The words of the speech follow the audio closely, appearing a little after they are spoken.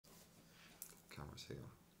camera's here.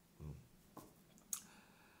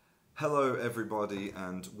 Hello everybody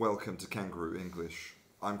and welcome to Canguro English.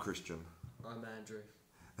 I'm Christian. I'm Andrew.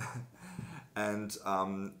 And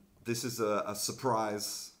this is a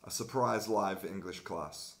surprise live English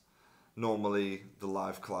class. Normally the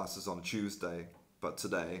live class is on Tuesday, but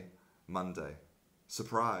today, Monday.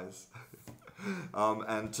 Surprise!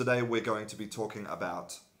 And today we're going to be talking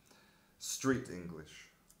about street English.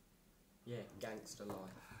 Yeah, gangster life.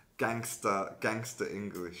 Gangster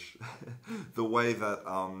English. the way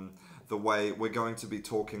we're going to be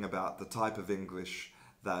talking about the type of English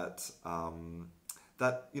that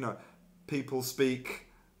people speak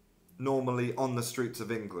normally on the streets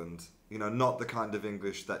of England. You know, not the kind of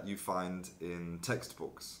English that you find in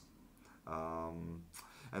textbooks.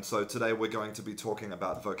 And so today we're going to be talking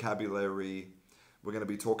about vocabulary. We're going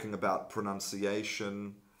to be talking about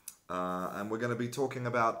pronunciation, and we're going to be talking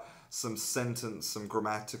about some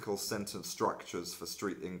grammatical sentence structures for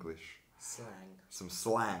street English. Slang. Some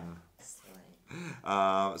slang.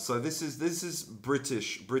 Slang. So this is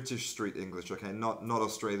British street English, okay? Not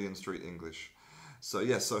Australian street English. So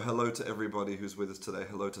yes, so hello to everybody who's with us today.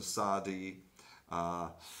 Hello to Sadi,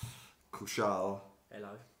 Kushal.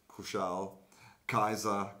 Hello. Kushal,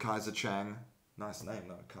 Kaiser Chang. Nice name,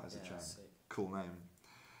 no? Kaiser Chang. Sick. Cool name.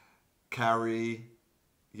 Carrie,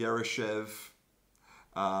 Yeroshev,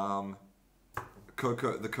 the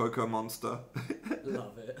Cocoa Monster.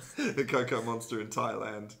 Love it. The Cocoa Monster in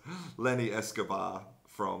Thailand. Lenny Escobar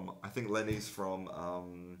I think Lenny's from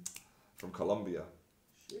Colombia.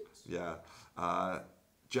 Shit. Yeah.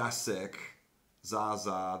 Jacek,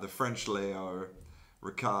 Zaza, the French Leo,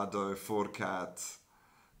 Ricardo, Forcat.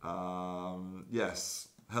 Yes.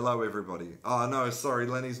 Hello, everybody. Oh, no, sorry.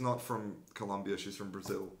 Lenny's not from Colombia. She's from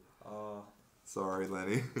Brazil. Oh. Sorry,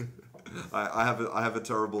 Lenny. I have a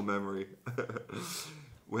terrible memory.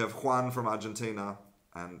 We have Juan from Argentina,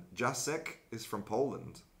 and Jacek is from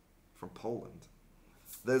Poland.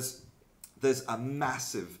 There's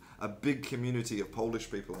a big community of Polish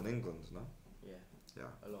people in England, no? Yeah.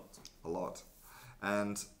 Yeah. A A lot. lot.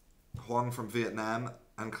 And Juan from Vietnam,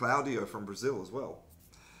 and Claudio from Brazil as well.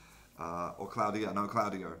 Or Claudio.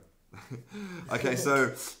 Okay,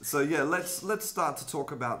 so yeah, let's start to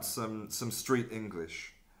talk about some street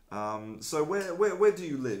English. So where do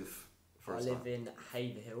you live? I live in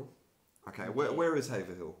Haverhill. Okay, where is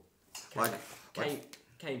Haverhill?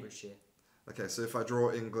 Cambridgeshire. Okay, so if I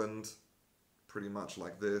draw England, pretty much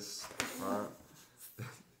like this, right?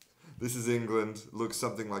 This is England. Looks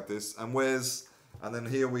something like this. And then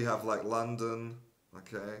here we have like London.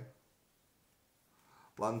 Okay.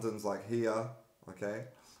 London's like here. Okay.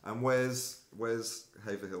 And where's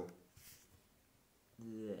Haverhill?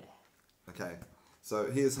 Yeah. Okay, so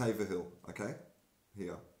here's Haverhill, okay?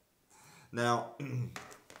 Here. Now,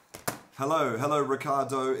 hello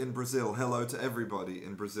Ricardo in Brazil. Hello to everybody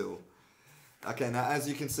in Brazil. Okay, now as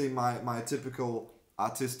you can see, my typical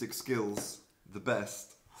artistic skills, the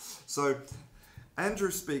best. So, Andrew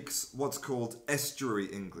speaks what's called estuary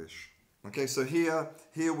English. Okay, so here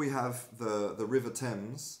we have the River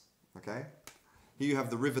Thames, okay? Here you have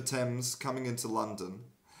the River Thames coming into London,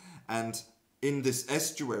 and in this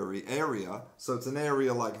estuary area, so it's an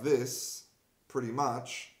area like this, pretty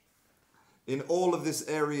much, in all of this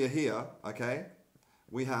area here, okay,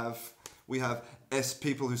 we have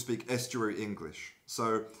people who speak estuary English.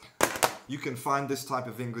 So you can find this type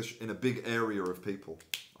of English in a big area of people,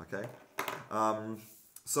 okay?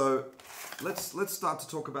 So let's start to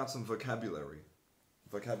talk about some vocabulary.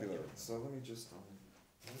 So let me just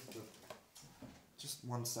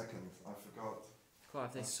one second, I forgot. Quite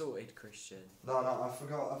have they sorted, Christian? No, I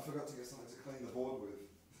forgot to get something to clean the board with.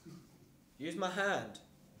 Use my hand.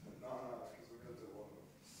 No, because we're going to do one of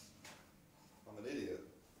them. I'm an idiot.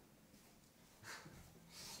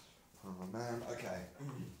 Oh man, okay.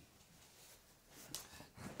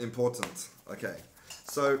 Important, okay.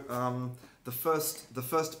 So, the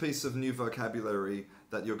first piece of new vocabulary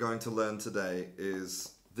that you're going to learn today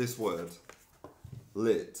is this word,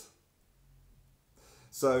 lit.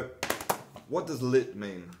 So, what does lit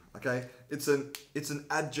mean? Okay, it's an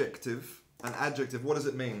adjective. An adjective. What does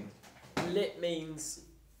it mean? Lit means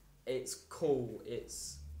it's cool.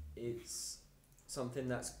 It's something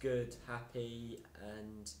that's good, happy,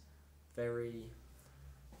 and very,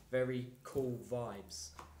 very cool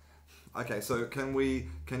vibes. Okay, so can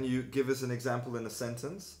you give us an example in a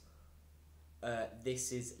sentence?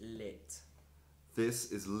 This is lit.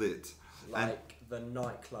 This is lit. Like the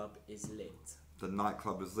nightclub is lit. The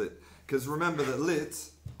nightclub is lit. Because remember that lit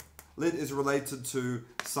is related to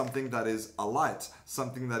something that is alight,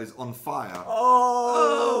 something that is on fire.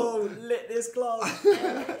 Oh! Lit this class.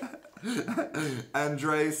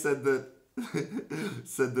 Andre said that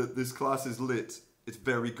said that this class is lit. It's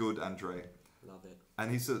very good, Andre. Love it.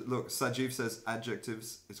 And he said, look, Sajiv says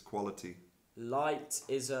adjectives is quality. Light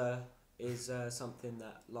is something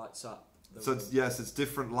that lights up. So it's, yes, it's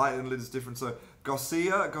different. Light and lit is different. So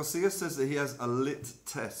Garcia says that he has a lit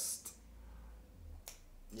test.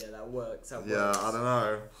 Yeah, that works. I don't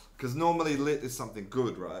know. Because normally lit is something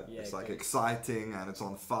good, right? Yeah, it's like good. exciting and it's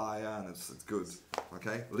on fire and it's good.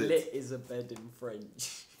 Okay? Lit is a bed in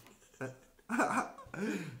French.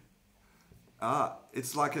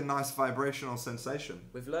 It's like a nice vibrational sensation.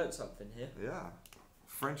 We've learnt something here. Yeah.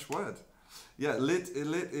 French word. Yeah, lit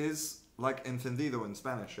is like encendido in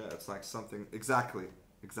Spanish. Yeah, it's like something. Exactly.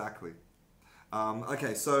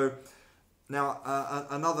 Okay, so now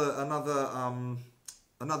another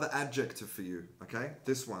adjective for you. Okay,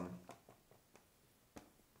 this one.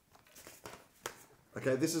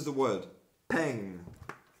 Okay, this is the word peng.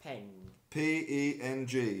 Peng.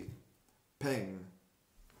 P-E-N-G. Peng.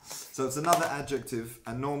 So it's another adjective,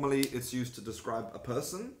 and normally it's used to describe a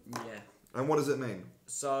person. Yeah. And what does it mean?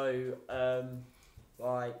 So,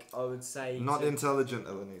 like, I would say... Not intelligent,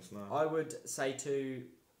 Elenice, no. I would say to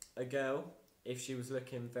a girl, if she was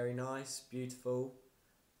looking very nice, beautiful,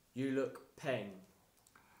 you look peng.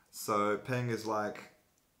 So peng is like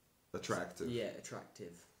attractive. Yeah,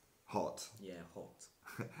 attractive. Hot. Yeah, hot.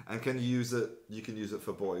 And can you use it? You can use it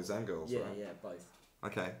for boys and girls, Yeah, right? yeah, both.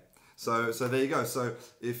 Okay. So there you go. So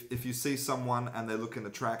if you see someone and they're looking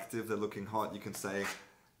attractive, they're looking hot, you can say,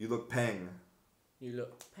 you look peng. You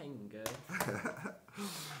look peng, girl.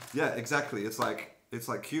 Yeah, exactly. It's like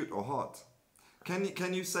cute or hot.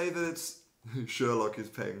 Can you say that it's Sherlock is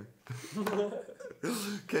peng?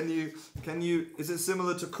 Can you is it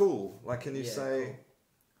similar to cool? Like can you say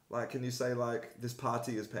cool. can you say this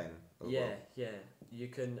party is peng? Yeah, yeah. You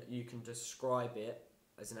can describe it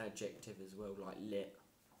as an adjective as well, like lit.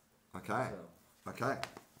 Okay. As well.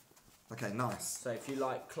 Okay, nice. So if you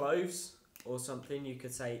like clothes or something, you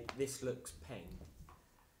could say this looks peng.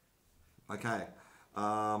 Okay.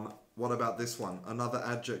 What about this one? Another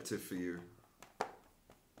adjective for you.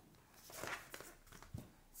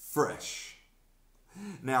 Fresh.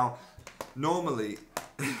 Now, normally,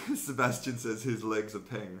 Sebastian says his legs are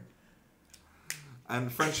peng. And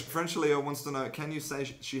French Leo wants to know, can you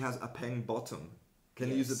say she has a peng bottom? Can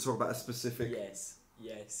you use it to talk about a specific... Yes,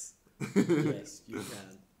 yes. Yes, you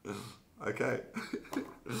can. Okay.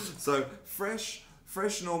 So, fresh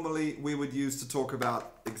normally we would use to talk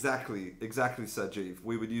about exactly Sajiv.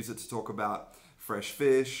 We would use it to talk about fresh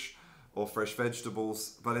fish or fresh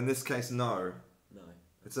vegetables, but in this case, no. No.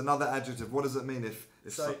 It's another adjective. What does it mean if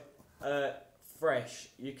fresh,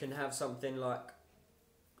 you can have something like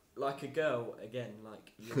a girl, again,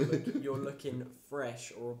 like you're looking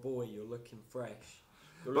fresh, or a boy, you're looking fresh.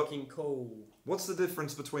 You're looking cool. What's the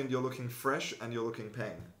difference between you're looking fresh and you're looking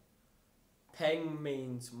peng? Peng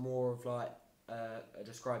means more of like a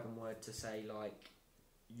describing word to say like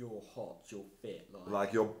you're hot, you're fit,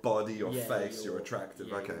 like your body, your face, you're attractive.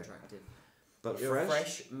 Yeah, okay. you're attractive. But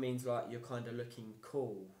fresh means like you're kind of looking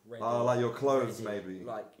cool, ready. Oh, like your clothes, ready, maybe.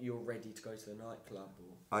 Like you're ready to go to the nightclub.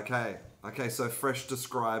 Okay. So fresh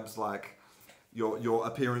describes like your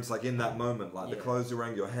appearance, like in that moment, like the clothes you're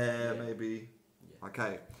wearing, your hair, maybe. Yeah.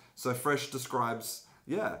 Okay. So fresh describes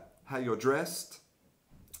how you're dressed.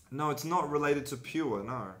 No, it's not related to pure.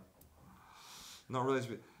 No, not related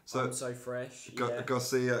to. So I'm so fresh.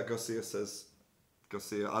 Garcia says.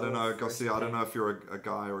 Garcia, I don't know, Garcia. I don't know if you're a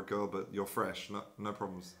guy or a girl, but you're fresh. No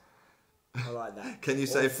problems. I like that. Can you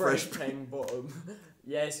say fresh peng bottom?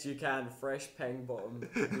 Yes, you can. Fresh peng bottom.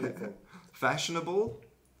 Beautiful. Fashionable?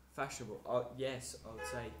 Fashionable. Yes, I would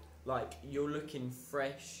say. Like, you're looking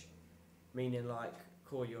fresh, meaning like,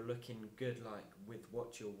 cool, you're looking good, like, with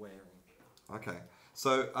what you're wearing. Okay.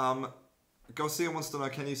 So, Garcia wants to know,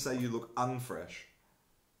 can you say you look unfresh?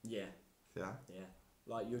 Yeah. Yeah? Yeah.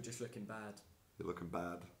 Like, you're just looking bad. You're looking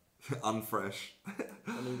bad. Unfresh.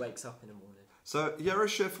 When he wakes up in the morning. So,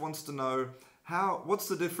 Yeroshev wants to know, what's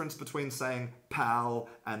the difference between saying pal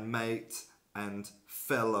and mate and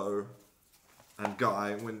fellow and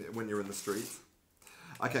guy when you're in the street?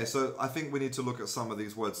 Okay, so I think we need to look at some of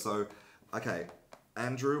these words. So, okay,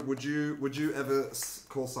 Andrew, would you ever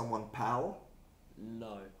call someone pal?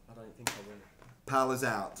 No, I don't think I will. Pal is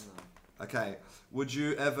out. No. Okay, would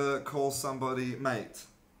you ever call somebody mate?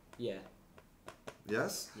 Yeah.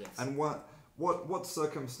 Yes? Yes. And what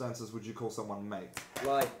circumstances would you call someone mate?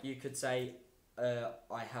 Like, you could say,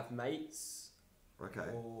 I have mates.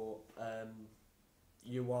 Okay. Or,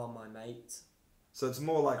 you are my mate. So it's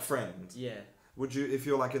more like friend. Yeah. Would you, if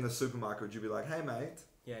you're like in the supermarket, would you be like, hey mate?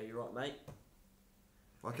 Yeah, you're right, mate.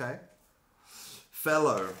 Okay.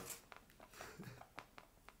 Fellow.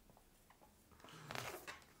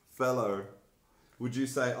 Fellow. Would you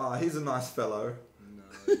say, he's a nice fellow? No.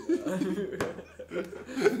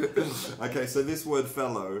 Okay, so this word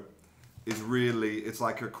fellow is really, it's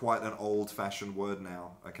like quite an old-fashioned word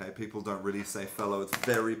now. Okay, people don't really say fellow. It's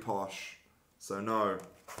very posh. So no.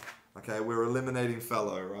 Okay, we're eliminating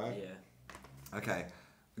fellow, right? Yeah. Okay.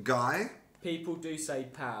 Guy. People do say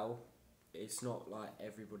pal. It's not like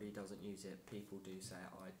everybody doesn't use it. People do say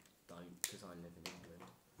it. I don't, because I live in England.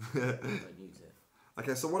 I don't use it.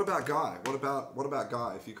 Okay, so what about guy? What about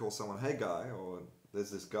guy? If you call someone, hey guy, or there's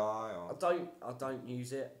this guy, or I don't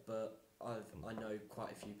use it, but I know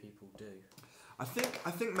quite a few people do. I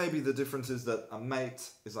think maybe the difference is that a mate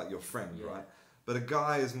is like your friend, Yeah. right? But a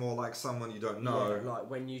guy is more like someone you don't know. Yeah, like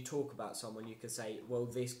when you talk about someone, you could say, well,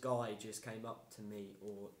 this guy just came up to me,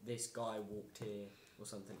 or this guy walked here, or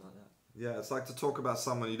something like that. Yeah, it's like to talk about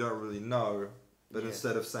someone you don't really know, but Yeah.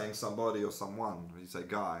 instead of saying somebody or someone, you say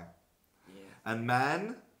guy. Yeah. And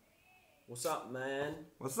man. What's up, man?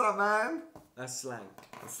 What's up, man? That's slang.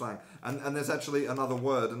 That's slang. And there's actually another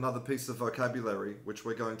word, another piece of vocabulary, which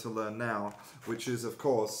we're going to learn now, which is, of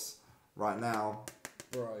course, right now,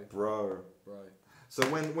 Bro. bro. Bro. So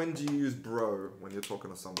when do you use bro when you're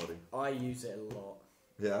talking to somebody? I use it a lot.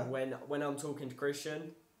 Yeah? When I'm talking to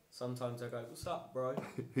Christian, sometimes I go, what's up, bro?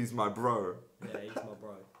 He's my bro. Yeah, he's my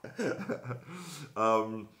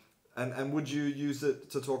bro. And would you use it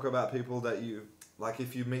to talk about people that you, like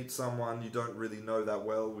if you meet someone you don't really know that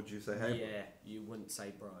well, would you say, hey? Yeah, you wouldn't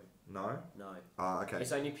say bro. No? No. Okay.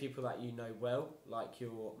 It's only people that you know well, like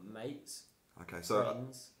your mates, Okay, so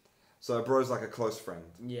friends. so a bro's like a close friend.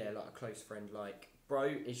 Yeah, like a close friend. Like, bro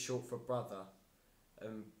is short for brother.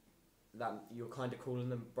 That you're kind of calling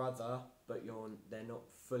them brother, but they're not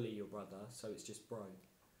fully your brother, so it's just bro.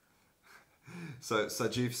 So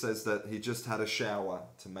Jeev says that he just had a shower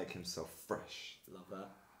to make himself fresh. Love that.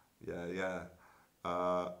 Yeah,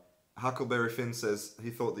 yeah. Huckleberry Finn says he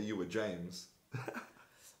thought that you were James.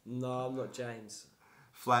 No, I'm not James.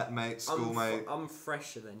 Flatmate, schoolmate. I'm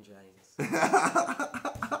fresher than James.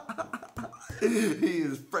 He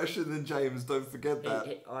is fresher than James, don't forget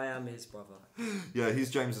that. I am his brother. Yeah,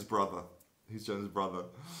 he's James's brother. He's James's brother.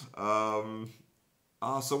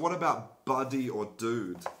 So what about buddy or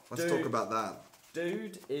dude? Let's talk about that.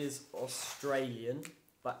 Dude is Australian,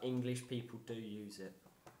 but English people do use it.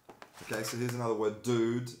 Okay, so here's another word,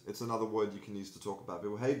 dude. It's another word you can use to talk about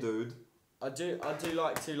people. Hey, dude. I do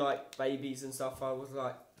like to, like, babies and stuff. I was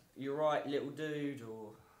like, you're right, little dude,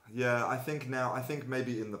 or... Yeah, I think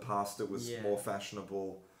maybe in the past it was more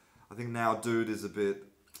fashionable. I think now dude is a bit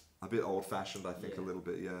old-fashioned, I think, a little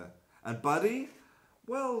bit, yeah. And buddy?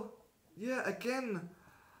 Well, yeah, again,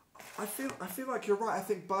 I feel like you're right. I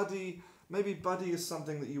think maybe buddy is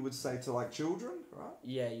something that you would say to, like, children, right?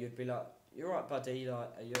 Yeah, you'd be like, you're right, buddy,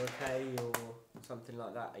 like, are you okay, or something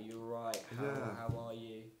like that. Are you alright? How are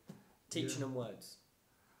you? Teaching them words.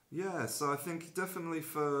 Yeah, so I think definitely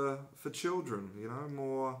for children, you know,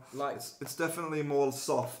 more like it's definitely more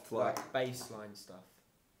soft, like baseline stuff.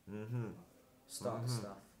 Mm-hmm. Starter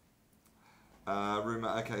stuff. Rumor,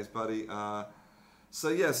 okay, buddy.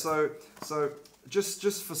 So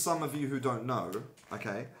just for some of you who don't know,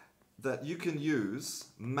 okay, that you can use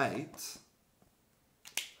mate.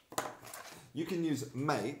 You can use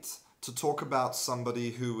mate to talk about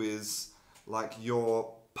somebody who is like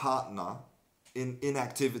your partner in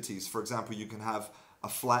activities. For example, you can have a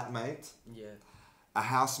flatmate, a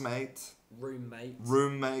housemate,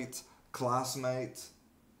 roommate, classmate.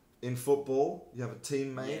 In football, you have a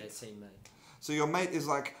teammate. Yeah, teammate. So your mate is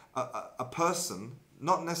like a person,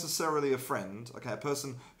 not necessarily a friend, okay, a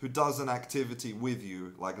person who does an activity with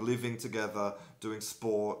you, like living together, doing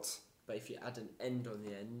sport. But if you add an end on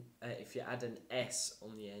the end, if you add an S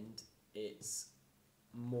on the end, it's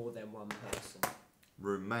more than one person.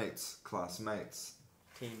 Roommates, classmates.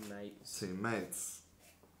 Teammates.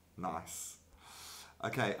 Nice.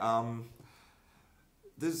 Okay,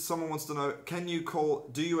 someone wants to know,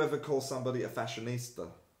 do you ever call somebody a fashionista?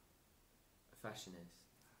 A fashionista.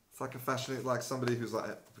 It's like a fashionista, like somebody who's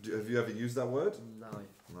like, have you ever used that word? No.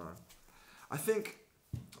 I think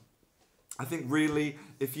really,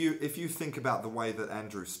 if you think about the way that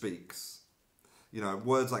Andrew speaks, you know,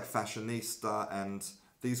 words like fashionista and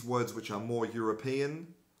these words which are more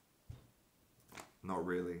European, not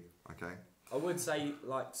really, okay? I would say,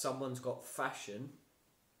 like, someone's got fashion,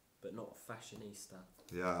 but not fashionista.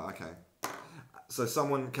 Yeah, okay. So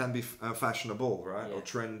someone can be fashionable, right? Yeah. Or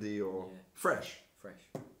trendy or fresh.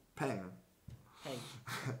 Peng.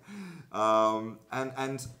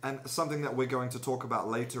 And something that we're going to talk about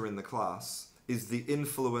later in the class is the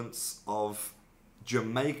influence of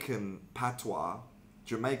Jamaican patois,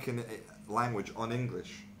 Jamaican language on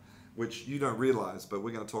English, which you don't realize, but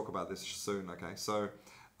we're going to talk about this soon, okay? So,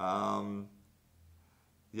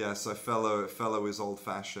 yeah, so fellow is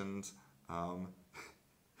old-fashioned.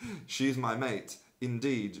 She's my mate.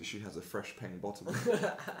 Indeed, she has a fresh peng bottom.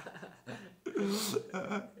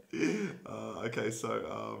 Okay,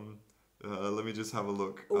 so let me just have a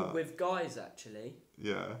look. Oh, with guys actually.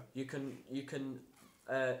 Yeah. You can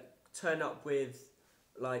turn up with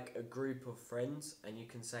like a group of friends, and you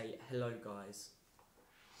can say hello, guys.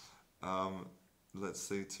 Let's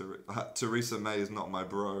see. Theresa May is not my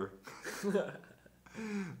bro.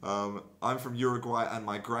 I'm from Uruguay, and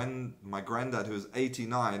my granddad, who's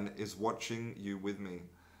 89, is watching you with me.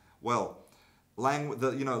 Well,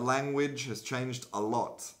 language has changed a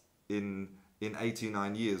lot in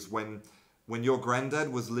 89 years. When your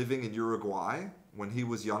granddad was living in Uruguay, when he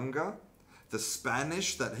was younger, the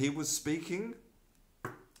Spanish that he was speaking,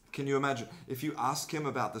 can you imagine? If you ask him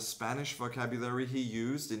about the Spanish vocabulary he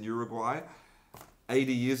used in Uruguay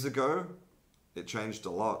 80 years ago, it changed a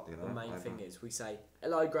lot, you know. The main thing is we say,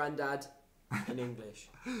 hello, Grandad, in English.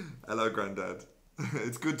 Hello, Grandad.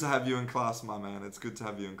 It's good to have you in class, my man. It's good to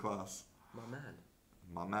have you in class. My man.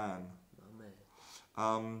 My man. My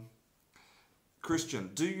man.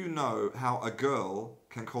 Christian, do you know how a girl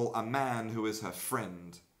can call a man who is her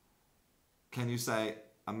friend? Can you say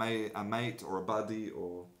a mate or a buddy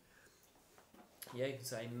or... Yeah, you can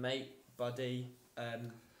say mate, buddy.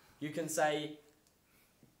 You can say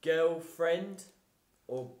girlfriend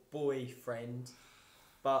or boyfriend,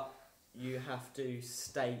 but you have to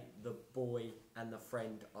state the boy and the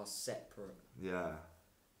friend are separate. Yeah.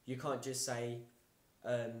 You can't just say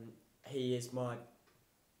he is my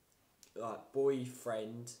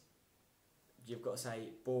boyfriend. You've got to say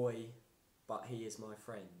boy, but he is my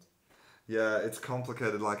friend. Yeah, it's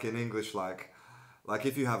complicated. Like in English, like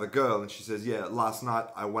if you have a girl and she says, yeah, last night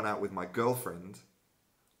I went out with my girlfriend,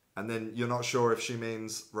 and then you're not sure if she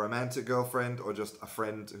means romantic girlfriend or just a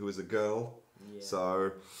friend who is a girl. Yeah.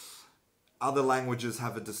 So other languages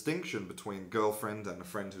have a distinction between girlfriend and a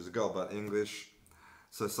friend who's a girl, but English,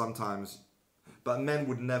 so sometimes, but men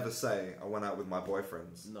would never say, I went out with my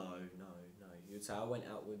boyfriends. No. You'd say, I went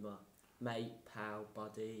out with my mate, pal,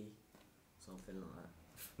 buddy, something like that.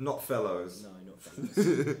 Not fellows. No, not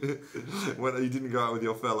fellows. When you didn't go out with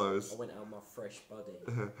your fellows. I went out with my fresh buddy.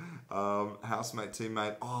 Housemate,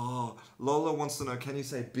 teammate. Oh, Lola wants to know, can you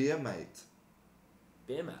say beer mate?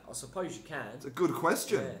 Beer mate? I suppose you can. It's a good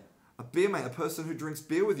question. Yeah. A beer mate, a person who drinks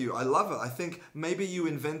beer with you. I love it. I think maybe you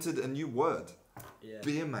invented a new word. Yeah.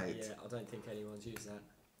 Beer mate. Yeah, I don't think anyone's used that.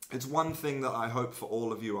 It's one thing that I hope for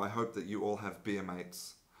all of you. I hope that you all have beer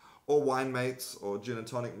mates. Or wine mates, or gin and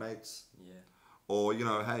tonic mates. Yeah. Or, you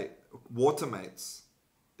know, hey, water mates.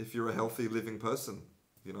 If you're a healthy living person,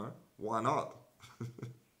 you know, why not?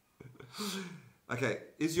 Okay,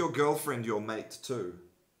 is your girlfriend your mate too?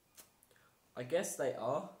 I guess they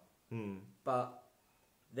are, but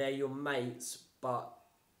they're your mates, but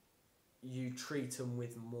you treat them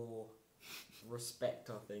with more respect,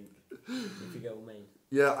 I think, if you get what I mean.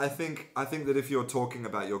 Yeah, I think that if you're talking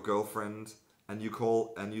about your girlfriend and you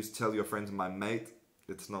tell your friends my mate,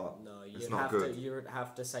 it's not. No, it's not good. You'd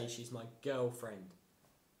have to say she's my girlfriend.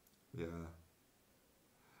 Yeah.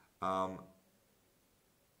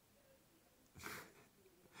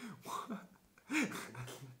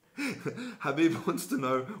 Habib wants to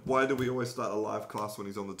know, why do we always start a live class when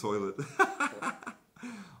he's on the toilet?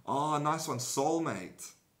 Oh, nice one.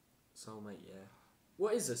 Soulmate. Soulmate, yeah.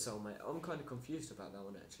 What is a soulmate? I'm kind of confused about that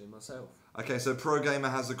one actually myself. Okay, so Pro Gamer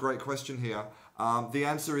has a great question here. The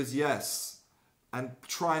answer is yes. And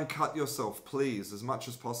try and cut yourself, please, as much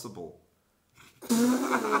as possible.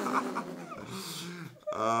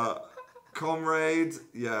 Comrade,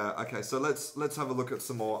 yeah. Okay, so let's have a look at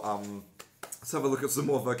some more. Let's have a look at some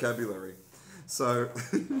more vocabulary. So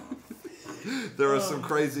there are some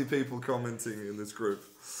crazy people commenting in this group.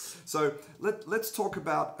 So let's talk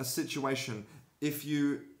about a situation. If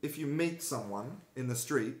you meet someone in the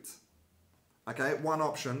street, okay, one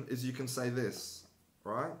option is you can say this,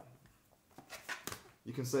 right?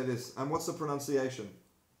 You can say this. And what's the pronunciation?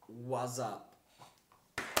 What's up?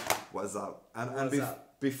 What's up?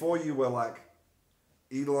 Before you were like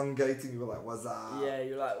elongating, you were like, what's up? Yeah,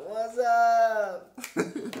 you're like, what's up?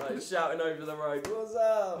 Like shouting over the road, what's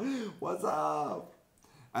up? What's up?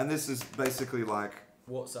 And this is basically like,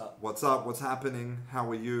 what's up? What's up? What's happening? How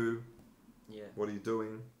are you? Yeah. What are you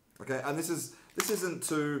doing? Okay, and this is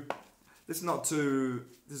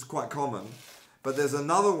quite common. But there's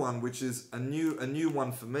another one which is a new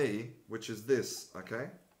one for me, which is this, okay?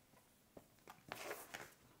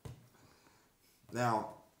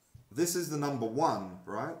 Now, this is the number 1,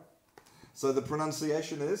 right? So the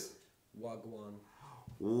pronunciation is Wagwan.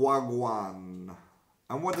 Wagwan.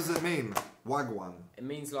 And what does it mean? Wagwan. It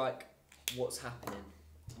means like, what's happening?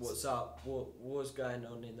 What's up? What's going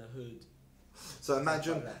on in the hood? So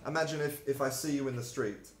imagine if I see you in the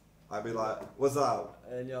street, I'd be like, what's up?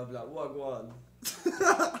 And you'll be like, Wagwan.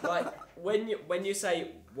 Like, when you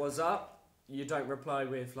say, what's up, you don't reply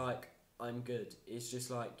with like, I'm good. It's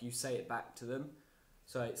just like, you say it back to them.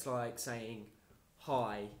 So it's like saying,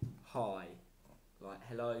 hi, like,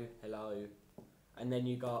 hello, hello. And then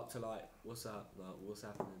you go up to like, what's up, like, what's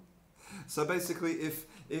happening? So basically,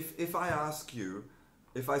 if I ask you,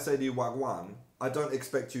 if I say to you Wagwan, I don't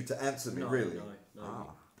expect you to answer me, really.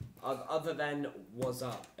 No. Other than what's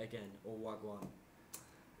up again, or Wagwan.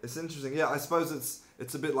 It's interesting. Yeah, I suppose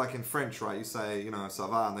it's a bit like in French, right? You say, ça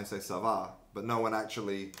va, and they say ça va, but no one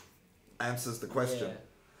actually answers the question. Yeah.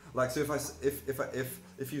 Like, so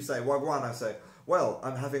if you say Wagwan, I say, well,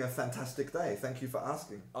 I'm having a fantastic day. Thank you for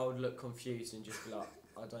asking. I would look confused and just be like,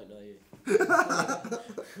 I don't know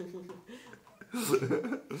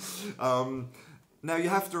you. Now you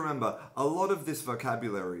have to remember, a lot of this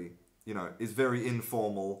vocabulary, is very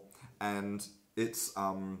informal, and it's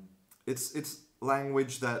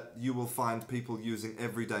language that you will find people using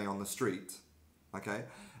every day on the street. Okay?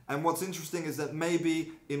 And what's interesting is that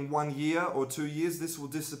maybe in 1 year or 2 years this will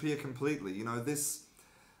disappear completely. This,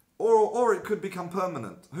 or it could become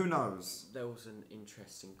permanent. Who knows? There was an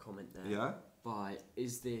interesting comment there. Yeah. By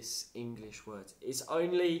is this English words? It's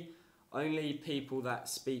only people that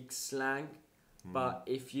speak slang. But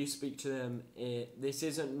if you speak to them, this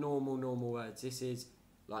isn't normal words. This is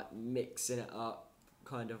like mixing it up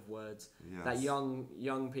kind of words that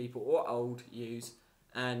young people or old use.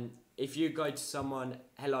 And if you go to someone,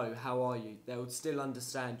 hello, how are you? They'll still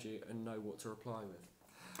understand you and know what to reply with.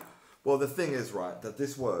 Well, the thing is, right, that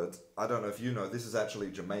this word, I don't know if you know, this is actually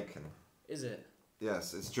Jamaican. Is it?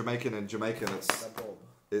 Yes, it's Jamaican. In Jamaican,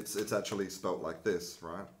 it's actually spelt like this,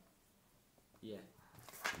 right? Yeah.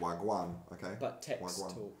 Wagwan, okay? But text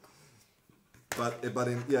Wagwan. talk. But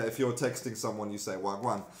if you're texting someone, you say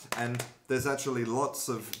Wagwan. And there's actually lots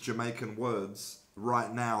of Jamaican words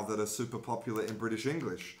right now that are super popular in British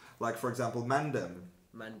English. Like, for example, mandem.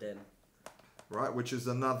 Mandem. Right, which is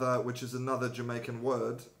another Jamaican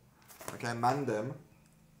word. Okay, mandem.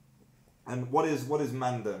 And what is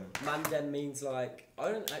mandem? Mandem means like,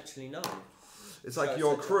 I don't actually know. It's like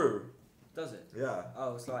your crew. Does it? Yeah.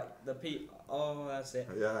 Oh, it's like the people. Oh, that's it.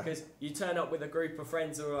 Yeah. Because you turn up with a group of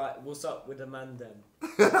friends who are like, what's up with a mandem?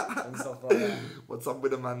 And stuff like that. What's up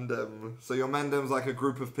with a mandem? So your mandem's like a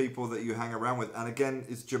group of people that you hang around with. And again,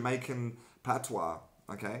 it's Jamaican patois,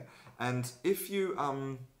 okay? And if you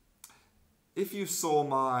saw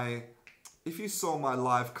my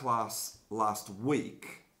live class last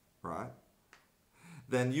week, right?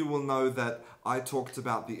 Then you will know that I talked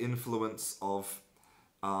about the influence of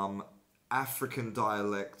African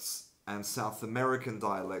dialects and South American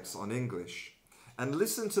dialects on English. And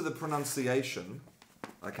listen to the pronunciation,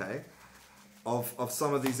 okay, of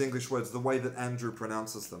some of these English words, the way that Andrew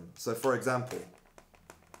pronounces them. So for example,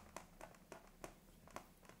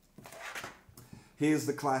 here's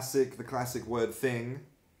the classic word thing.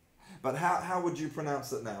 But how would you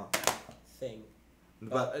pronounce it now? Thing.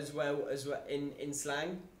 But as well in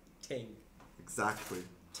slang, ting. Exactly.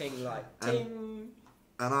 Ting like ting.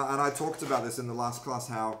 And I talked about this in the last class,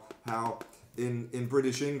 how in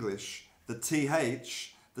British English the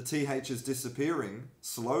TH is disappearing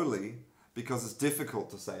slowly because it's difficult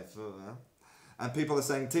to say, and people are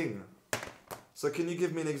saying ting. So can you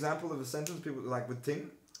give me an example of a sentence people like with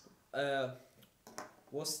ting?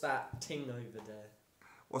 What's that ting over there?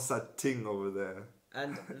 What's that ting over there?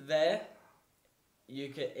 And there,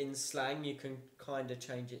 in slang you can kind of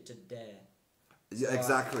change it to dare. Yeah,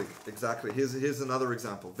 exactly. Here's another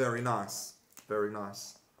example. Very nice.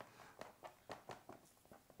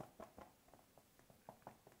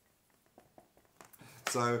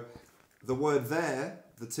 So, the word there,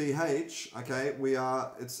 the TH, okay,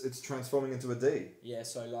 it's transforming into a D. Yeah,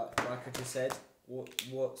 so like I just said, what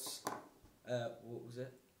was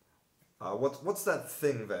it? What's that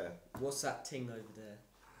thing there? What's that ting over there?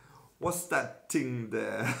 What's that ting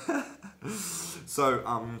there?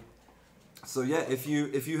 So yeah, if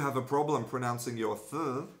you have a problem pronouncing your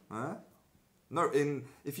th,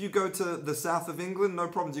 if you go to the south of England, no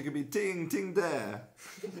problems. You could be ting there.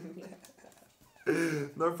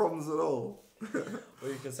 No problems at all. Or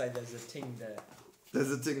you can say there's a ting there. There's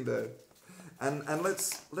a ting there, and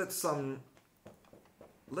let's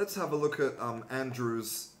have a look at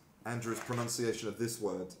Andrew's pronunciation of this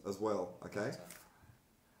word as well. Okay.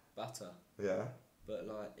 butter. Yeah. But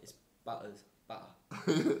like it's butter.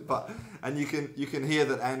 But and you can hear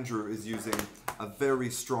that Andrew is using a very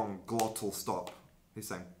strong glottal stop. He's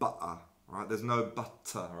saying butter, right? There's no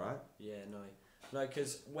butter, right? Yeah, no,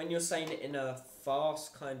 because when you're saying it in a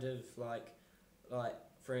fast kind of like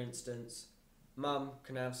for instance, Mum,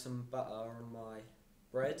 can I have some butter on my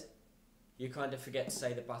bread? You kind of forget to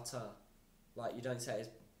say the butter, like you don't say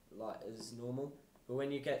it as normal. But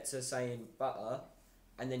when you get to saying butter,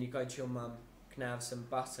 and then you go to your mum, can I have some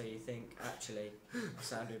butter? You think actually, I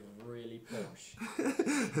sounded really posh.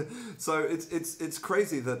 So it's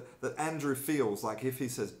crazy that Andrew feels like if he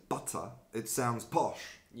says butter, it sounds posh.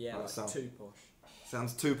 Yeah, right? like too posh.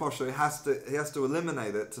 Sounds too posh. So he has to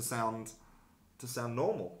eliminate it to sound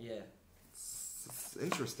normal. Yeah. It's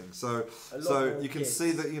interesting. So you can kids.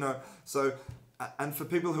 see that and for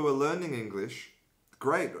people who are learning English,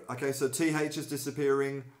 great. Okay, so th is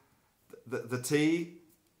disappearing. The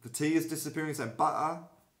t is disappearing. So butter,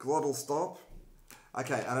 glottal stop.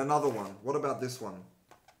 Okay, and another one. What about this one?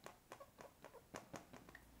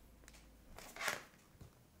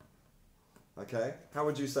 Okay, how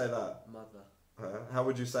would you say that? Mother. How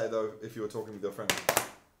would you say though if you were talking with your friend?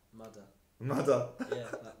 Mother. Mother. Yeah,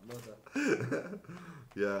 like mother.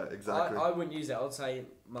 Yeah, exactly. I wouldn't use it. I'd say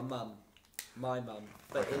my mum. My mum.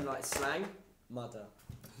 But in like slang, mother.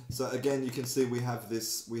 So again, you can see we have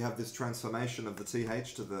this transformation of the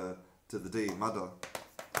th to the d, mother.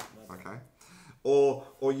 Okay,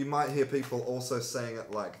 or you might hear people also saying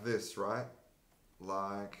it like this, right?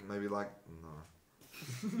 Like maybe like no.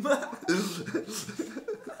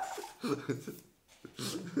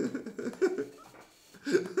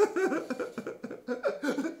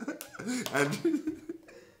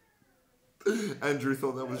 Andrew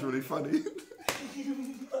thought that was really funny.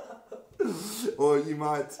 Or you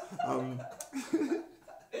might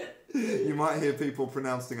hear people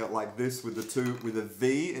pronouncing it like this with a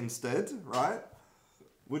V instead, right?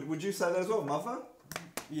 Would you say that as well, mother?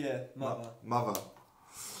 Yeah, mother. Mother.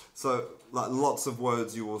 So like lots of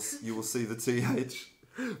words you will see the th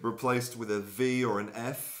replaced with a V or an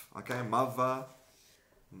F. Okay, mother.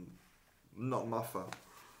 Not muffer.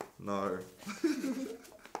 No.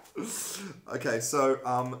 Okay, so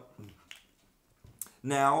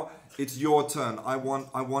now it's your turn. I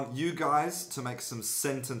want you guys to make some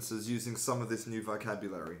sentences using some of this new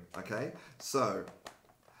vocabulary. Okay, so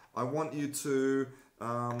I want you to.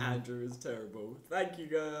 Andrew is terrible. Thank you,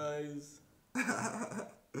 guys.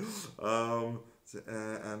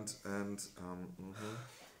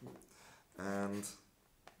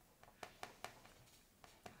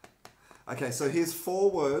 Okay, so here's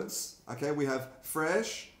 4 words. Okay, we have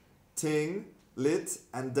fresh, ting, lit,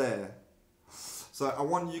 and der. So I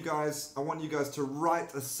want you guys to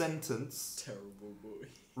write a sentence. Terrible boy.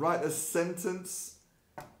 Write a sentence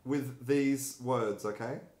with these words,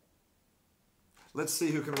 okay? Let's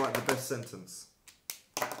see who can write the best sentence.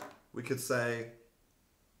 We could say,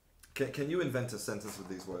 can you invent a sentence with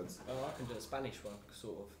these words? Oh, I can do a Spanish one,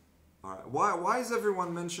 sort of. Alright, why is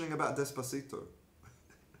everyone mentioning about Despacito?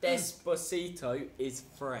 Despacito is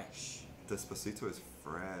fresh. Despacito is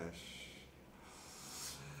fresh.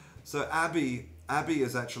 So Abby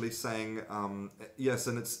is actually saying yes,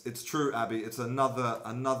 and it's true, Abby. It's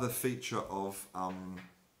another feature of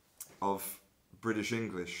British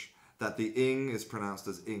English that the ing is pronounced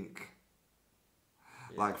as ink.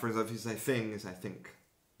 Yeah. Like for example, if you say thing, you say think.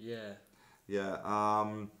 Yeah. Yeah.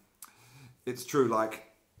 It's true.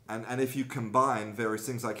 Like, and if you combine various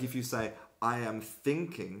things, like if you say I am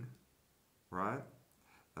thinking, right?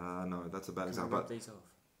 No, that's a bad example. But these off.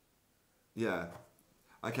 Yeah.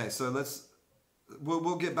 Okay, so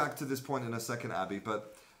we'll get back to this point in a second, Abby.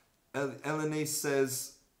 But Eleni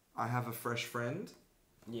says, "I have a fresh friend."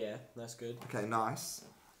 Yeah, that's good. Okay, nice.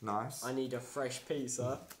 I need a fresh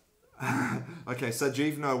pizza. Okay,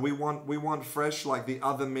 Sajiv, no, we want fresh, like the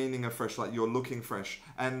other meaning of fresh, like you're looking fresh,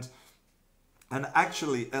 and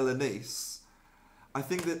actually, Elenice, I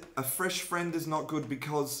think that a fresh friend is not good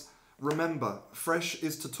because remember, fresh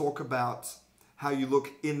is to talk about how you look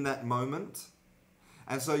in that moment.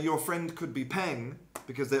 And so your friend could be peng,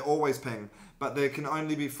 because they're always peng, but they can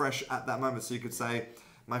only be fresh at that moment. So you could say,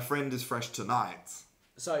 my friend is fresh tonight.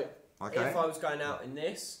 So, okay? If I was going out in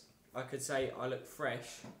this, I could say I look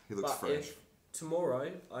fresh. He looks fresh. But if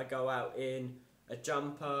tomorrow I go out in a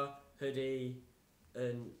jumper, hoodie,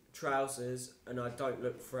 and trousers, and I don't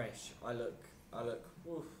look fresh, I look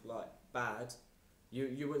like bad,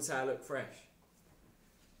 you wouldn't say I look fresh.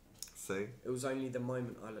 See? It was only the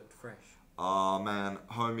moment I looked fresh. Oh man,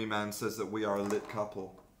 Homie Man says that we are a lit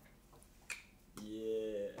couple.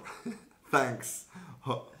 Yeah. Thanks.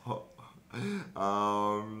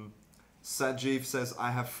 Sajeev says,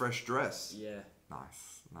 I have fresh dress. Yeah.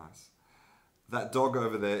 Nice, nice. That dog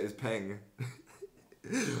over there is Peng.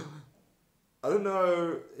 I don't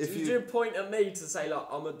know if Did you point at me to say, like,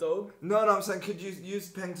 I'm a dog? No, I'm saying, could you use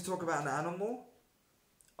Peng to talk about an animal?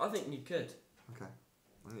 I think you could. Okay,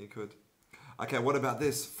 I think you could. Okay, what about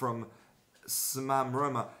this from Smam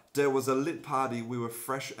Roma? There was a lit party, we were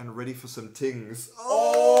fresh and ready for some tings.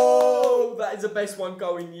 Oh, that is the best one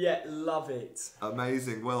going yet. Love it.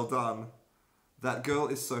 Amazing, well done. That girl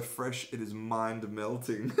is so fresh, it is mind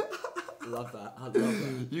melting. Love that. I love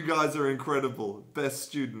that. You guys are incredible. Best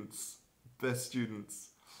students. Best students.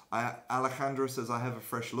 Alejandro says, I have a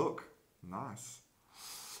fresh look. Nice.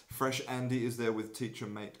 Fresh Andy is there with teacher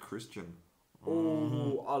mate Christian.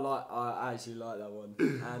 Oh, I actually like that one.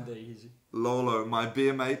 Andy. Lolo, my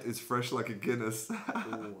beer mate is fresh like a Guinness.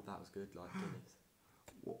 Oh, that was good, like Guinness.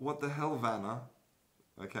 What the hell, Vanna?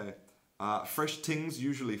 Okay. Fresh tings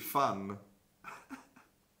usually fun.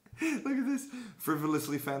 Look at this.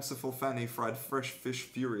 Frivolously fanciful Fanny fried fresh fish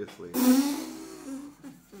furiously.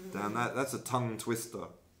 Damn, that's a tongue twister.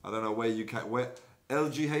 I don't know where you can... Where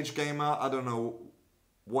LGH Gamer, I don't know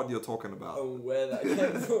what you're talking about. Oh, where that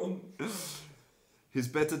came from. His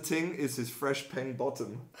better ting is his fresh Peng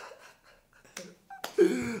bottom.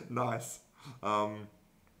 Nice.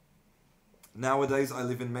 Nowadays I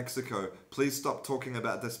live in Mexico. Please stop talking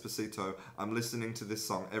about Despacito. I'm listening to this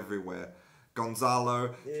song everywhere.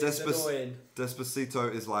 Gonzalo,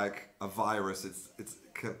 Despacito is like a virus. It's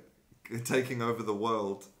taking over the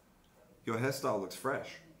world. Your hairstyle looks fresh.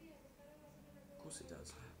 Of course it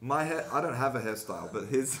does. My hair, I don't have a hairstyle, but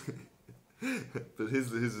his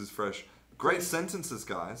is fresh. Great sentences,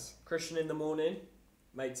 guys. Christian in the morning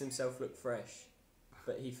makes himself look fresh,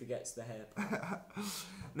 but he forgets the hair part.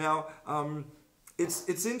 Now,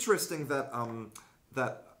 it's interesting that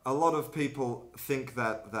that a lot of people think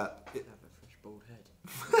that I have a fresh bald head.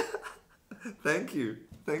 Thank you,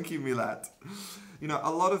 Milat. You know,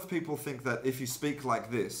 a lot of people think that if you speak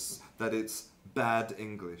like this, that it's bad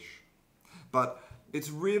English. But it's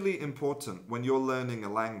really important when you're learning a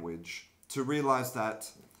language to realize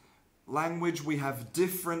that language, we have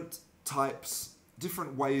different types,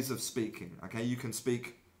 different ways of speaking. Okay, you can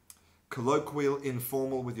speak colloquial,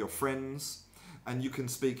 informal with your friends, and you can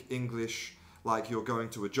speak English like you're going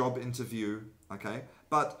to a job interview. Okay,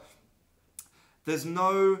 but there's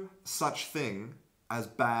no such thing as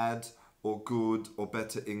bad or good or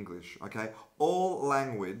better English. Okay, all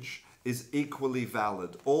language is equally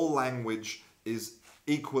valid. All language is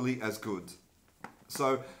equally as good.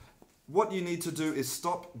 So what you need to do is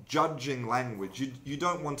stop judging language. You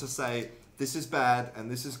don't want to say this is bad and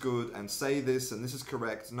this is good and say this and this is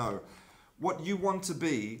correct. No. What you want to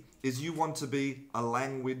be is you want to be a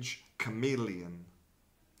language chameleon.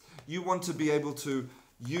 You want to be able to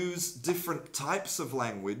use different types of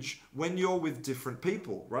language when you're with different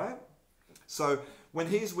people, right? So when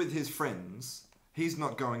he's with his friends, he's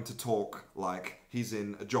not going to talk like he's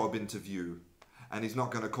in a job interview, and he's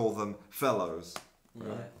not going to call them fellows.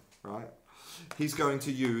 Yeah. Right? He's going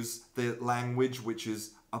to use the language which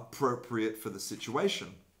is appropriate for the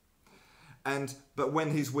situation. But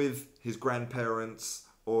when he's with his grandparents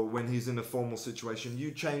or when he's in a formal situation,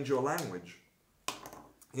 you change your language.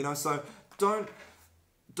 You know, so don't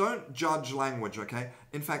judge language, okay?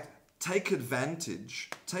 In fact, take advantage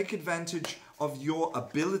of your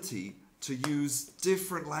ability to use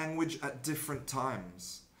different language at different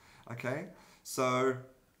times. Okay? So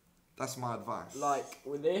that's my advice. Like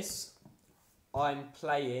with this, I'm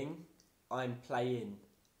playing.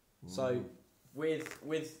 So with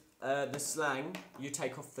the slang, you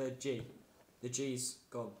take off the G. The G's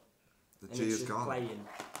gone. The G is gone.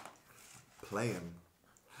 Playing.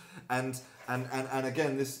 And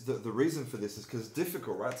again, the reason for this is because it's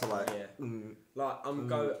difficult, right? To like, like I'm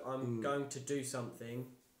going to do something,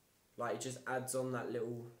 like it just adds on that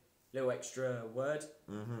little extra word.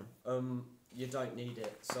 You don't need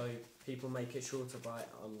it, so people make it shorter by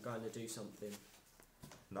I'm going to do something.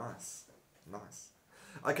 Nice.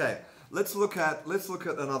 Okay, let's look at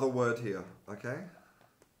another word here. Okay.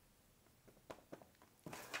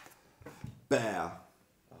 Bear.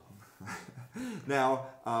 Now,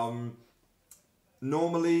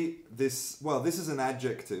 normally this is an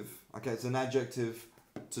adjective. Okay, it's an adjective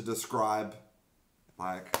to describe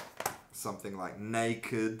like something like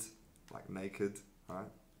naked, right?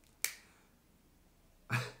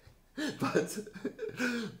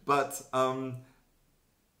 but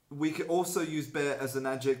we could also use bear as an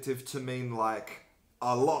adjective to mean like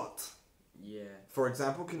a lot. Yeah. For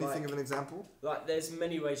example, can you think of an example? Like, there's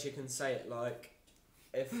many ways you can say it. Like,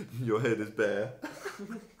 if your head is bare.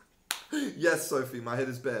 Yes, Sophie, my head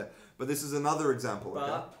is bare. But this is another example,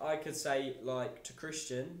 okay? But I could say, like, to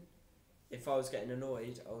Christian, if I was getting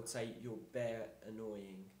annoyed, I would say, you're bare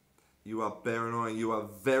annoying. You are bare annoying. You are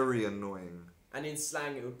very annoying. And in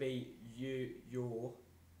slang, it would be, you're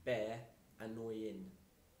bare annoying.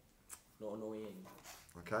 Not annoying.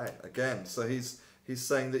 Okay, again, so he's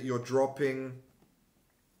saying that you're dropping...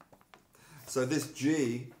 So this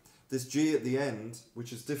G at the end,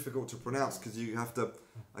 which is difficult to pronounce because you have to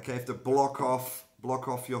block off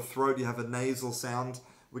your throat. You have a nasal sound.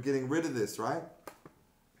 We're getting rid of this, right?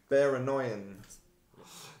 Bare annoying.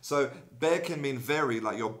 So bare can mean very,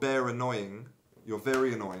 like you're bare annoying. You're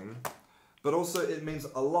very annoying. But also it means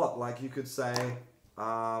a lot. Like you could say,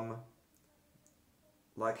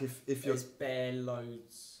 like if you're... There's bare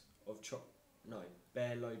loads of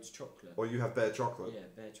bare loads chocolate. Or you have bare chocolate. Yeah,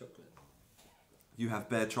 bare chocolate. You have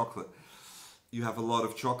bare chocolate. You have a lot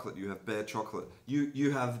of chocolate. You have bare chocolate.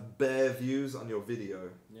 You have bare views on your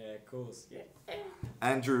video. Yeah, of course. Yeah.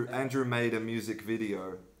 Andrew made a music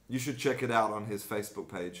video. You should check it out on his Facebook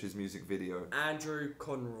page, his music video. Andrew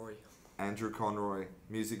Conroy,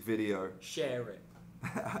 music video. Share it.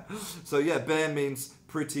 So yeah, bare means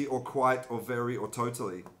pretty or quite or very or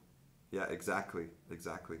totally. Yeah, exactly.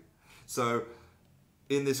 So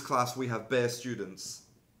in this class we have bare students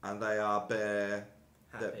and they are bare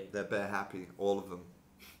happy. They're bare happy, all of them.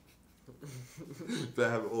 Bare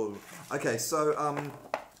happy, all of them. Okay, so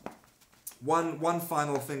one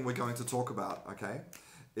final thing we're going to talk about, okay,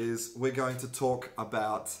 is we're going to talk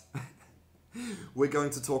about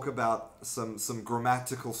some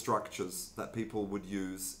grammatical structures that people would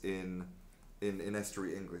use in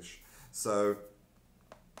estuary English. So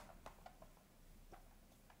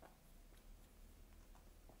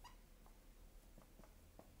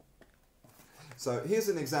here's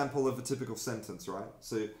an example of a typical sentence, right?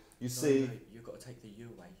 So you see... No, you've got to take the you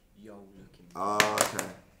away. Yo looking. Okay.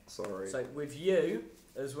 Sorry. So with you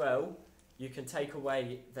as well, you can take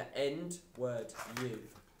away the end word you.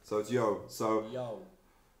 So it's yo. So yo.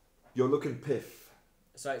 You're looking piff.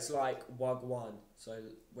 So it's like wagwan. So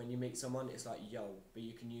when you meet someone, it's like yo, but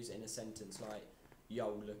you can use it in a sentence like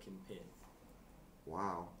yo looking piff.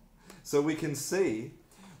 Wow. So we can see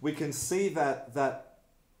that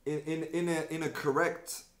in a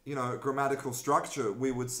correct, grammatical structure,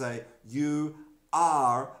 we would say you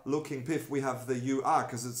are looking piff. We have the you are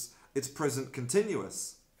because it's present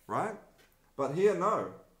continuous, right? But here,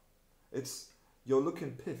 no. It's you're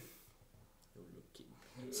looking piff. You're looking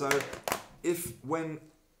piff. So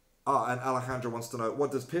and Alejandro wants to know,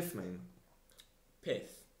 what does piff mean?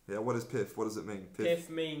 Piff. Yeah, what is piff? What does it mean? Piff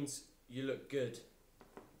means you look good.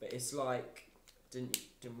 But it's like, didn't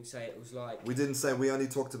we say it was like... We didn't say, we only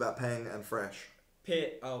talked about peng and fresh.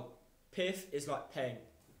 Piff is like peng.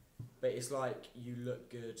 But it's like you look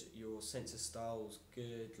good, your sense of style's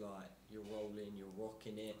good, like you're rolling, you're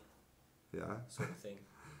rocking it. Yeah. Sort of thing.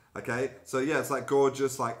 Okay, so yeah, it's like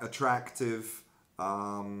gorgeous, like attractive,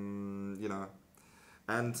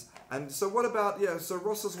 And so what about, so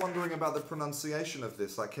Ross is wondering about the pronunciation of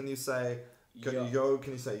this. Like, can you say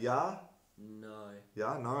ya? No.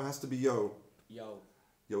 Yeah, no, it has to be yo. Yo.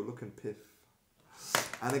 Yo looking piff.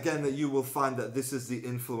 And again, that you will find that this is the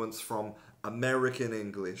influence from American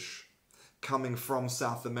English, coming from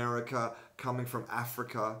South America, coming from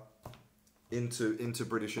Africa, into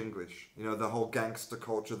British English. The whole gangster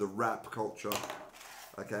culture, the rap culture.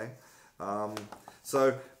 Okay?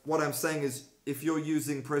 So what I'm saying is, if you're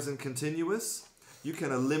using present continuous, you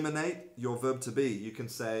can eliminate your verb to be. You can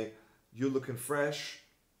say, you're looking fresh.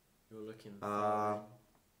 You're looking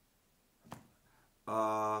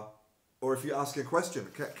or if you ask a question,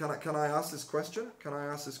 can I ask this question? Can I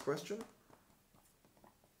ask this question?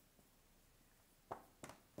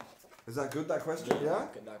 Is that good, that question? Yeah?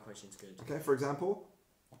 That question's good. Okay, for example,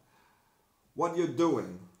 what you're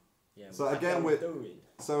doing. Yeah, so again,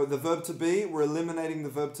 so the verb to be, we're eliminating the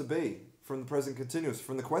verb to be from the present continuous,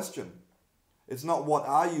 from the question. It's not what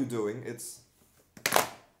are you doing, it's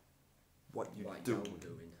what you're doing.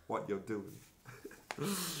 What you're doing.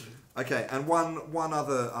 Okay, and one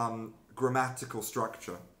other grammatical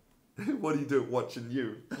structure. What do you do watching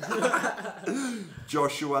you?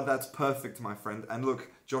 Joshua, that's perfect, my friend. And look,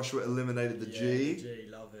 Joshua eliminated the G. The G,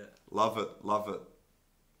 love it. Love it, love it.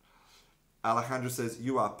 Alejandro says,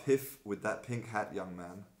 you are piff with that pink hat, young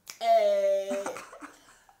man. Hey.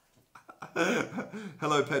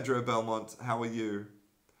 Hello, Pedro Belmont. How are you?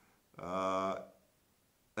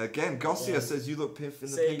 Again, Gossia says, you look piff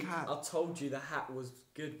in the pink hat. I told you the hat was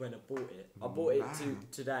good when I bought it. I bought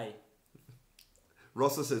it today.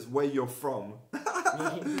 Rossa says, where you're from?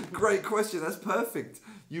 Great question. That's perfect.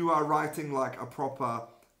 You are writing like a proper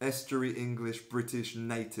estuary English British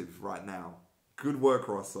native right now. Good work,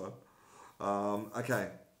 Rossa. Okay.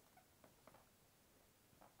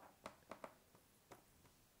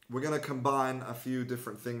 We're going to combine a few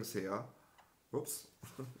different things here. Whoops.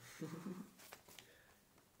 How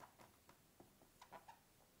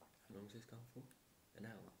long does this go for? An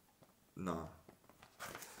hour? No.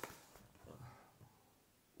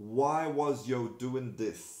 Why was yo doing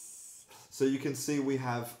this? So you can see we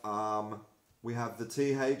have the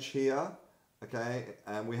TH here, okay,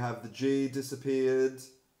 and we have the G disappeared,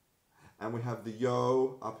 and we have the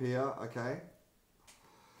yo up here, okay.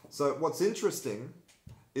 So what's interesting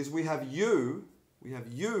is we have you,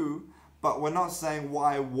 but we're not saying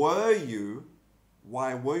why were you,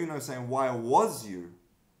 not saying why was you.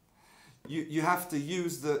 You have to you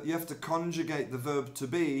have to conjugate the verb to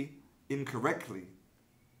be incorrectly.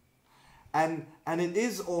 And it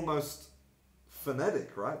is almost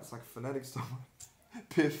phonetic, right? It's like phonetic stuff.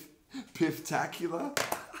 Piff-tacular.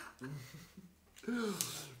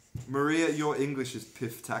 Maria, your English is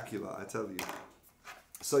piff-tacular, I tell you.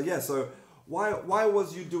 So yeah, so why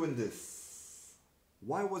was you doing this?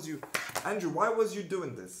 Andrew, why was you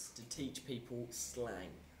doing this? To teach people slang.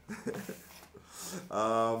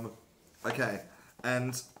 Okay,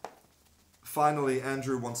 and finally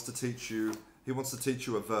Andrew wants to teach you,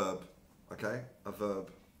 a verb, okay? A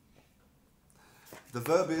verb. The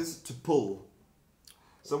verb is to pull.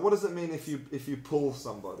 So what does it mean if you pull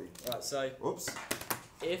somebody? Right, so oops.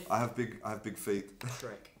 If I have big feet.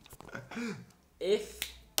 Shrek.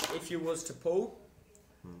 If you was to pull,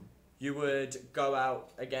 you would go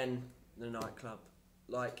out again the nightclub.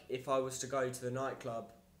 Like if I was to go to the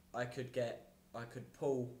nightclub, I could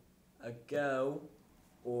pull a girl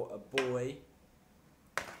or a boy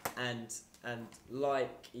and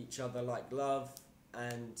like each other, like love,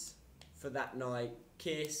 and for that night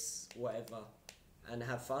kiss, whatever, and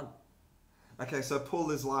have fun. Okay, so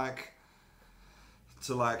pull is like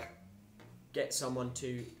to get someone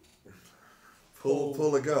to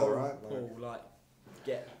pull a girl, right? Pull, like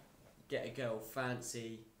get a girl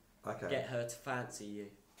fancy. Okay. Get her to fancy you.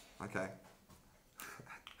 Okay.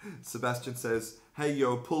 Sebastian says, "Hey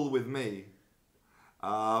yo, pull with me."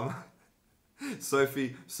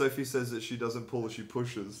 Sophie says that she doesn't pull, she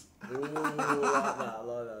pushes. Ooh, I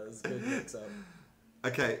like that. It's a good mix up.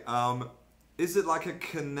 Okay. Is it like a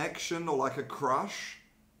connection or like a crush,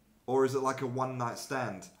 or is it like a one night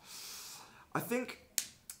stand? I think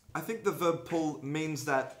the verb pull means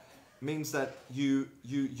that you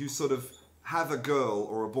sort of have a girl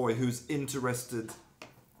or a boy who's interested.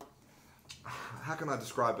 How can I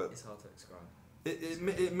describe it? It's hard to describe.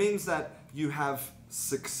 It means that you have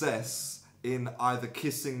success in either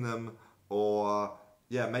kissing them or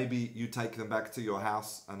maybe you take them back to your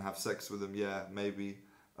house and have sex with them. Yeah, maybe.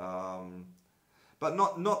 But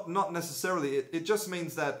not necessarily. It just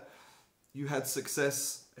means that you had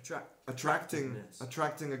success attracting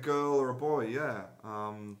a girl or a boy. Yeah.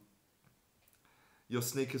 Your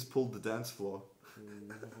sneakers pulled the dance floor.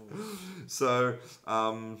 So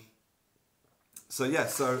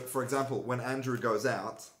for example, when Andrew goes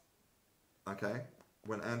out, okay,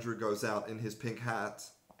 in his pink hat,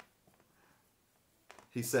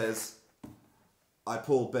 he says, "I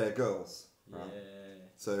pull bare girls." Right? Yeah.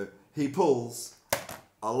 So he pulls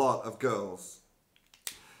a lot of girls.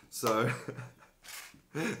 So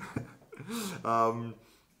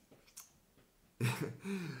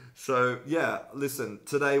so yeah, listen,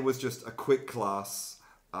 today was just a quick class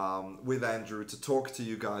with Andrew to talk to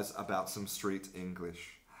you guys about some street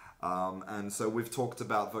English. And so we've talked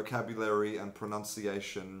about vocabulary and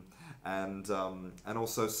pronunciation and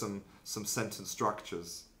also some sentence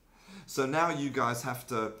structures. So now you guys have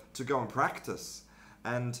to go and practice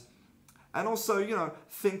and also,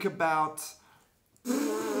 think about,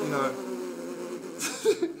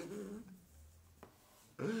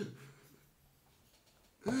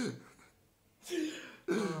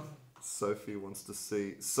 Sophie wants to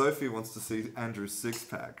see Andrew's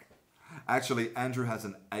 6-pack. Actually, Andrew has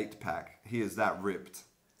an 8-pack. He is that ripped.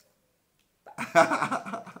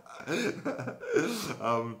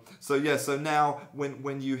 So now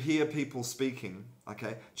when you hear people speaking,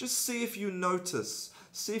 okay, just see if you notice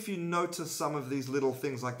some of these little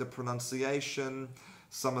things like the pronunciation,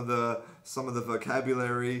 some of the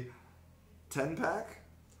vocabulary. 10-pack?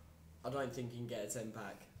 I don't think you can get a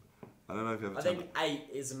 10-pack. I don't know if you have a I 10 think 8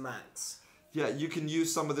 is max. Yeah, you can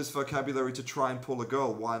use some of this vocabulary to try and pull a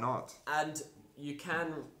girl. Why not? And you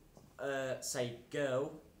can say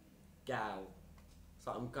girl, gal.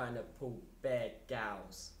 So I'm going to pull bare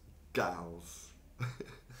gals. Gals.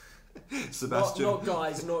 Sebastian. Not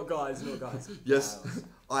guys. Yes, Gals.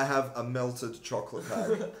 I have a melted chocolate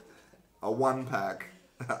pack. A 1-pack.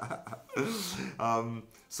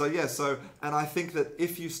 And I think that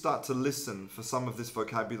if you start to listen for some of this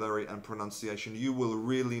vocabulary and pronunciation, you will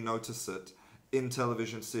really notice it in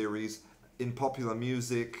television series, in popular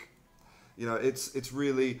music. You know, it's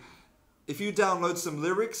really, if you download some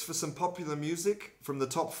lyrics for some popular music from the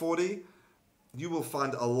top 40, you will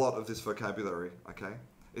find a lot of this vocabulary, okay?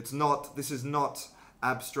 This is not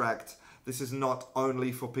abstract. This is not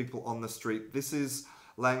only for people on the street. This is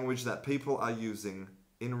language that people are using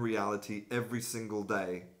in reality every single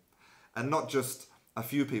day. And not just a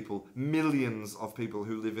few people, millions of people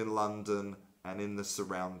who live in London and in the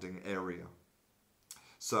surrounding area.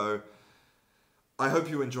 So, I hope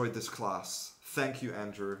you enjoyed this class. Thank you,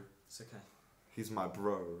 Andrew. It's okay. He's my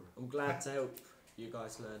bro. I'm glad to help you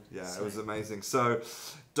guys learn. Yeah, it was amazing. So,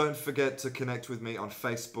 don't forget to connect with me on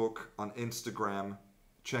Facebook, on Instagram.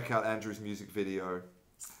 Check out Andrew's music video.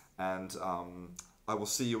 And I will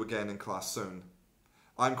see you again in class soon.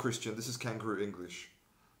 I'm Christian. This is Canguro English.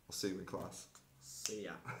 I'll see you in class. See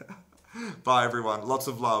ya. Bye, everyone. Lots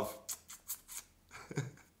of love.